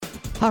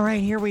All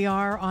right, here we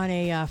are on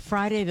a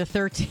Friday the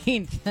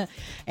 13th,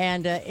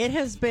 and it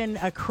has been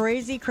a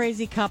crazy,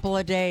 crazy couple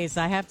of days,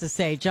 I have to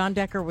say. John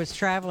Decker was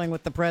traveling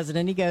with the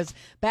president. He goes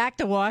back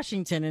to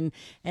Washington,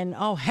 and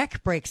oh,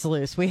 heck breaks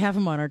loose. We have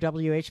him on our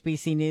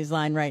WHBC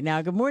Newsline right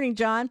now. Good morning,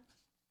 John.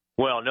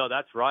 Well, no,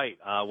 that's right.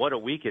 What a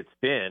week it's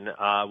been.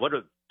 What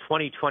a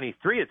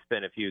 2023 it's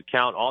been, if you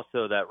count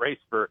also that race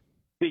for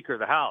Speaker of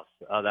the House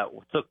that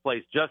took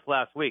place just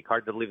last week.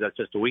 Hard to believe that's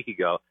just a week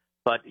ago.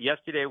 But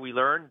yesterday we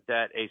learned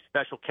that a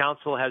special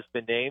counsel has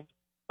been named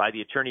by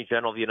the Attorney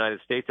General of the United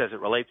States as it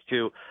relates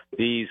to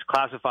these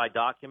classified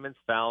documents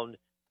found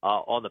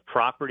on the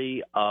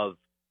property of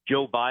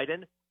Joe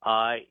Biden.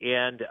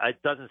 And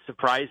it doesn't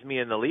surprise me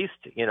in the least.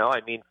 You know,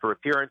 I mean, for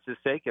appearance's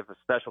sake, if a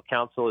special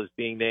counsel is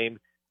being named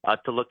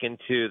to look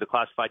into the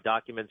classified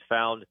documents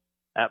found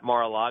at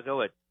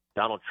Mar-a-Lago at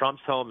Donald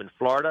Trump's home in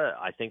Florida,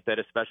 I think that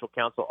a special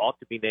counsel ought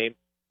to be named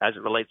as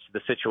it relates to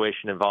the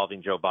situation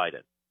involving Joe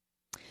Biden.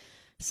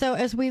 So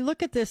as we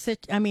look at this,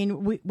 I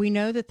mean, we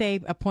know that they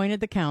appointed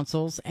the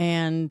counsels,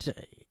 and,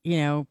 you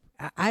know,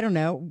 I don't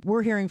know.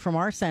 We're hearing from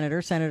our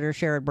Senator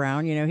Sherrod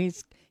Brown. You know,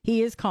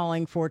 he is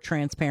calling for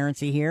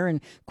transparency here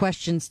and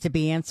questions to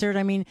be answered.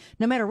 I mean,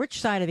 no matter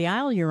which side of the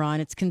aisle you're on,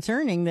 it's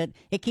concerning that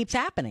it keeps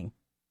happening.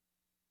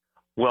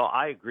 Well,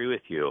 I agree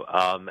with you.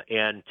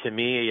 And to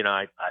me, you know,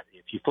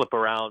 if you flip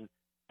around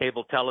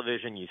cable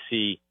television, you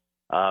see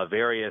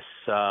various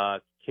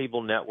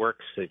cable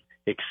networks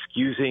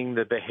excusing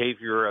the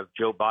behavior of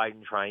Joe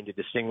Biden, trying to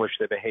distinguish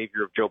the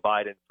behavior of Joe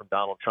Biden from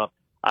Donald Trump.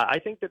 I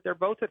think that they're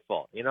both at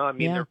fault. You know, I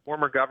mean, They're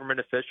former government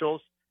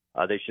officials.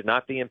 They should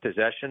not be in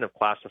possession of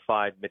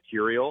classified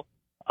material.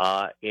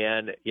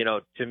 And, you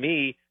know, to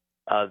me,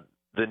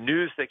 the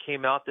news that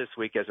came out this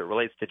week as it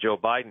relates to Joe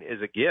Biden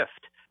is a gift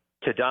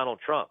to Donald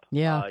Trump.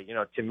 Yeah. You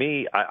know, to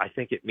me, I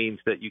think it means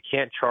that you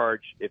can't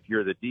charge, if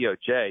you're the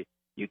DOJ,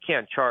 you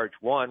can't charge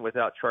one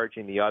without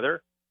charging the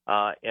other.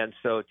 And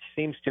so it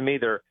seems to me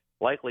they're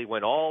likely,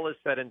 when all is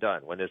said and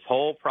done, when this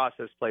whole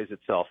process plays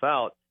itself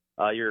out,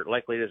 you're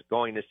likely just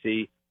going to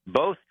see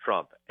both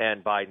Trump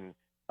and Biden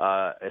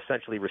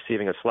essentially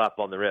receiving a slap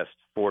on the wrist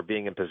for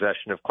being in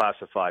possession of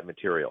classified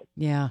material.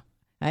 Yeah.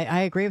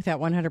 I agree with that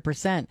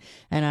 100%.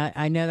 And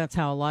I know that's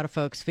how a lot of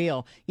folks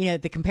feel. You know,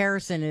 the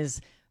comparison is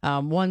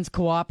one's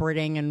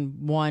cooperating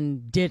and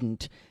one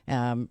didn't, you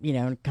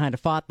know, and kind of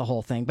fought the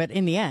whole thing. But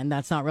in the end,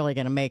 that's not really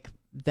going to make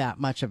that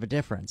much of a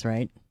difference,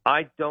 right?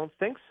 I don't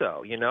think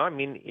so. You know, I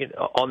mean,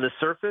 on the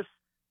surface,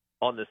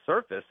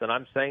 and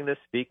I'm saying this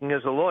speaking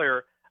as a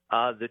lawyer,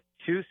 the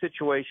two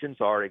situations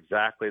are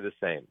exactly the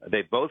same.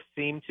 They both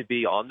seem to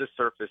be on the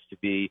surface to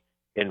be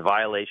in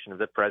violation of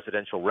the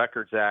Presidential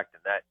Records Act,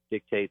 and that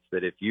dictates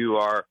that if you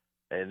are,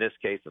 in this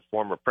case, a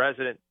former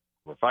president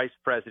or vice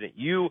president,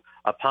 you,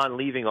 upon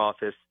leaving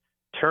office,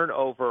 turn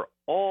over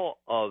all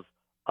of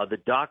the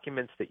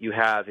documents that you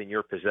have in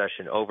your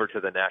possession over to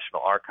the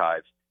National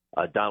Archives.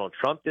 Donald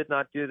Trump did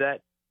not do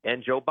that,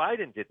 and Joe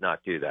Biden did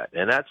not do that.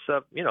 And that's,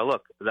 you know,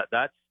 look,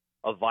 that's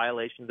a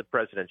violation of the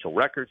Presidential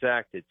Records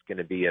Act. It's going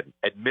to be an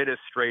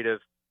administrative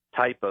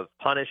type of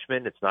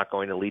punishment. It's not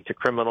going to lead to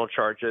criminal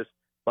charges,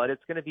 but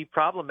it's going to be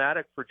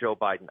problematic for Joe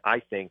Biden, I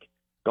think,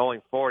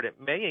 going forward. It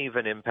may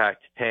even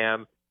impact,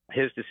 Pam,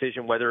 his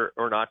decision whether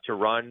or not to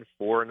run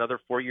for another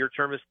 4-year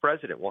term as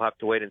president. We'll have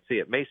to wait and see.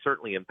 It may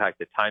certainly impact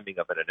the timing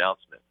of an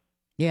announcement.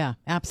 Yeah,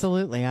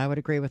 absolutely. I would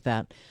agree with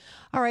that.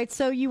 All right.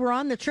 So you were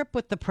on the trip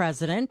with the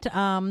president,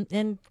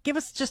 and give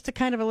us just a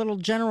kind of a little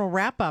general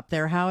wrap up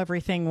there, how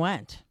everything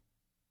went.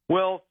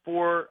 Well,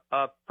 for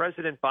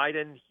President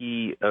Biden,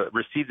 he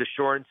received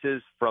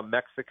assurances from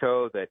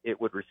Mexico that it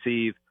would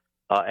receive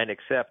and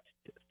accept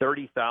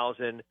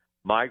 30,000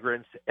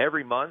 migrants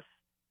every month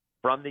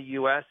from the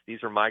U.S.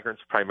 These are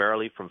migrants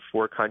primarily from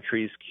 4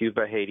 countries,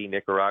 Cuba, Haiti,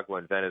 Nicaragua,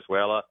 and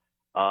Venezuela.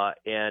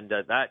 And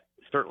that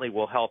certainly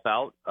will help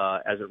out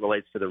as it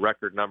relates to the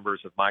record numbers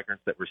of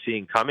migrants that we're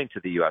seeing coming to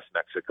the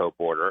U.S.-Mexico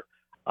border.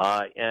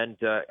 And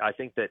I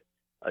think that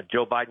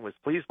Joe Biden was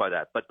pleased by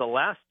that. But the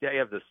last day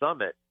of the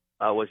summit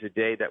was a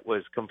day that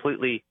was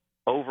completely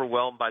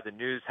overwhelmed by the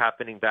news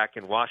happening back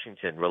in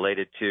Washington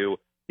related to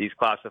these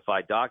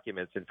classified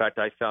documents. In fact,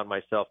 I found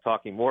myself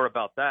talking more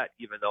about that,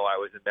 even though I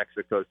was in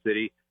Mexico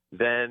City,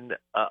 than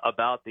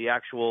about the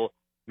actual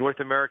North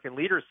American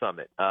Leaders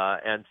Summit.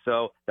 And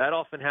so that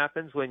often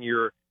happens when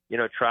you're, you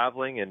know,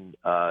 traveling and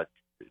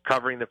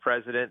covering the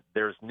president.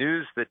 There's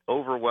news that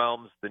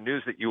overwhelms the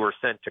news that you were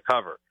sent to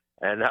cover.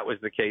 And that was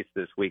the case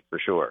this week for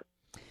sure.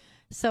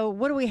 So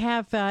what do we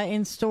have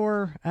in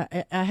store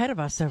ahead of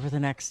us over the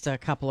next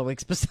couple of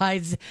weeks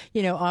besides,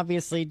 you know,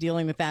 obviously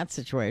dealing with that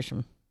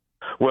situation?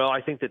 Well,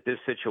 I think that this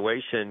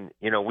situation,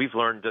 you know, we've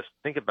learned, just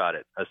think about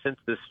it. Since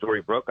this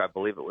story broke, I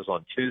believe it was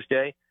on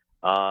Tuesday,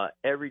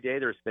 every day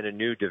there's been a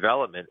new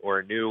development or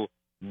a new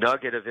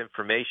nugget of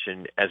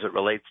information as it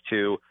relates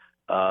to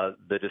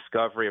the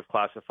discovery of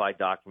classified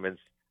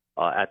documents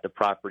at the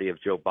property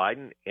of Joe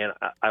Biden. And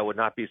I would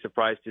not be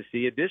surprised to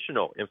see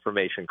additional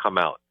information come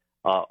out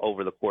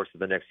over the course of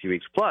the next few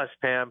weeks. Plus,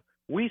 Pam,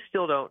 we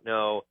still don't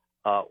know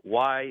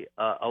why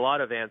a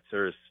lot of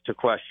answers to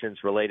questions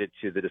related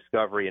to the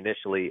discovery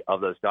initially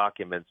of those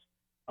documents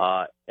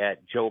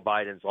at Joe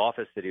Biden's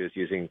office that he was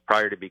using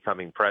prior to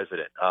becoming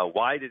president.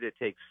 Why did it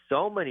take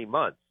so many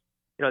months?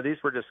 You know, these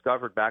were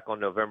discovered back on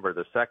November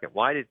the 2nd.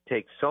 Why did it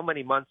take so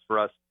many months for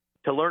us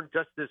to learn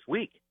just this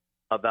week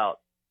about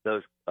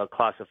those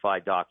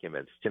classified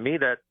documents? To me,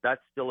 that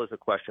still is a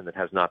question that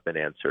has not been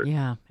answered.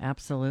 Yeah,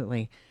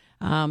 absolutely.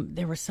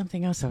 There was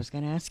something else I was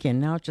going to ask you,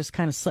 and now it just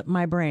kind of slipped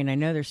my brain. I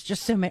know there's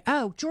just so many.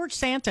 Oh, George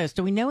Santos.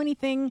 Do we know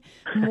anything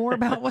more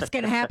about what's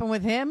going to happen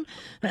with him?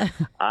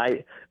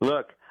 I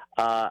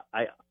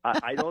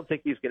don't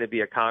think he's going to be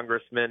a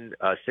congressman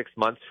 6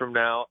 months from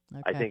now.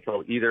 Okay. I think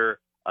he'll either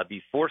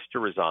be forced to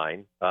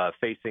resign,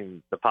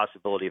 facing the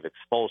possibility of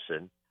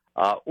expulsion,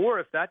 or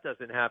if that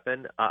doesn't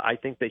happen, I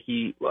think that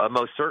he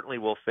most certainly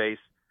will face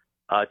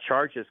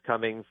charges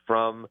coming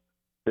from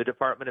the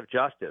Department of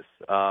Justice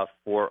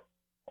for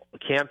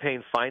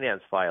campaign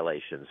finance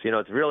violations. You know,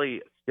 it's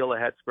really still a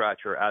head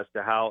scratcher as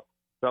to how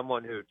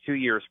someone who 2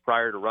 years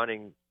prior to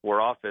running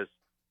for office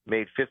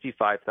made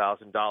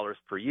 $55,000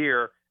 per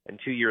year and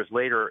 2 years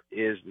later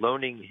is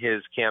loaning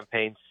his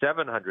campaign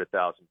 $700,000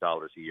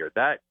 a year.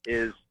 That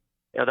is,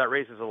 that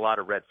raises a lot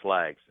of red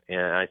flags.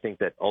 And I think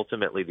that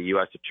ultimately the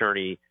U.S.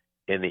 attorney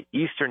in the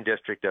Eastern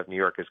District of New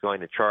York is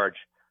going to charge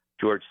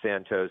George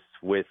Santos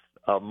with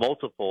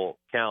multiple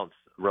counts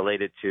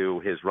related to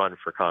his run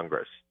for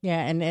Congress. Yeah,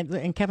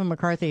 and Kevin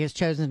McCarthy has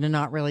chosen to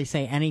not really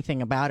say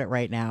anything about it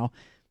right now.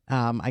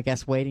 I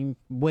guess waiting,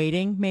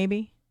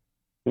 maybe?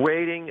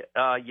 Waiting,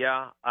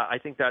 yeah, I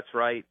think that's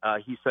right.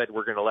 He said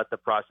we're going to let the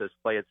process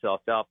play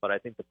itself out, but I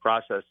think the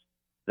process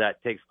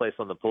that takes place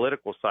on the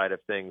political side of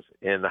things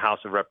in the House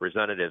of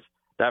Representatives,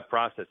 that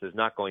process is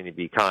not going to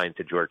be kind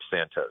to George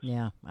Santos.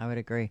 Yeah, I would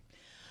agree.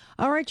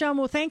 All right, John,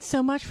 well, thanks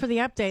so much for the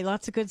update.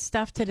 Lots of good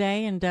stuff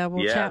today, and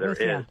we'll chat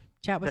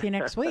with you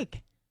next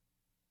week.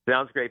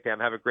 Sounds great, Pam.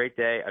 Have a great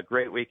day, a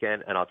great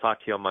weekend, and I'll talk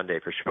to you on Monday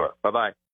for sure. Bye-bye.